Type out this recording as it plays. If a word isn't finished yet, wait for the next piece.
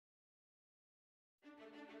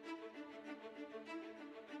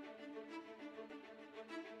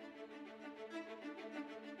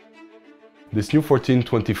This new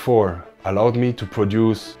 14-24 allowed me to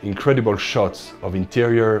produce incredible shots of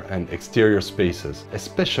interior and exterior spaces,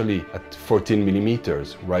 especially at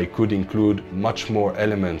 14mm, where I could include much more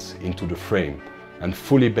elements into the frame and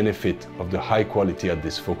fully benefit of the high quality at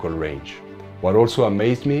this focal range. What also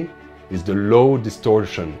amazed me is the low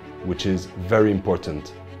distortion, which is very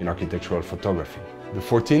important in architectural photography. The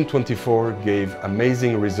 14-24 gave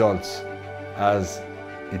amazing results as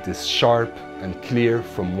it is sharp and clear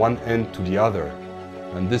from one end to the other,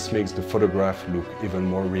 and this makes the photograph look even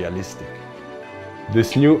more realistic.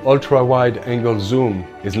 This new ultra-wide angle zoom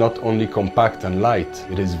is not only compact and light,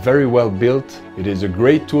 it is very well built. It is a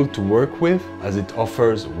great tool to work with as it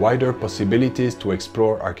offers wider possibilities to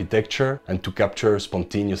explore architecture and to capture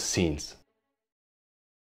spontaneous scenes.